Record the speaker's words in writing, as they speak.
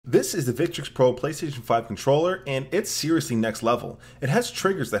This is the Victrix Pro PlayStation 5 controller, and it's seriously next level. It has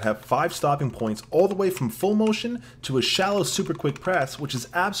triggers that have 5 stopping points all the way from full motion to a shallow super quick press, which is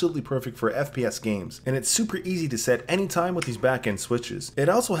absolutely perfect for FPS games. And it's super easy to set anytime with these back-end switches. It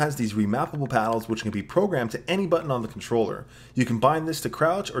also has these remappable paddles which can be programmed to any button on the controller. You can bind this to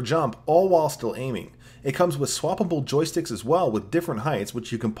crouch or jump, all while still aiming. It comes with swappable joysticks as well with different heights,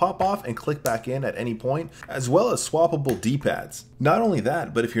 which you can pop off and click back in at any point, as well as swappable D-pads. Not only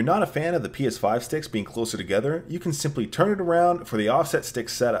that, but if you're not a fan of the PS5 sticks being closer together, you can simply turn it around for the offset stick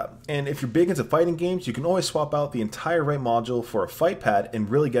setup. And if you're big into fighting games, you can always swap out the entire right module for a fight pad and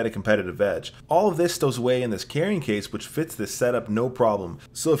really get a competitive edge. All of this stows away in this carrying case, which fits this setup no problem.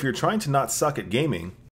 So if you're trying to not suck at gaming,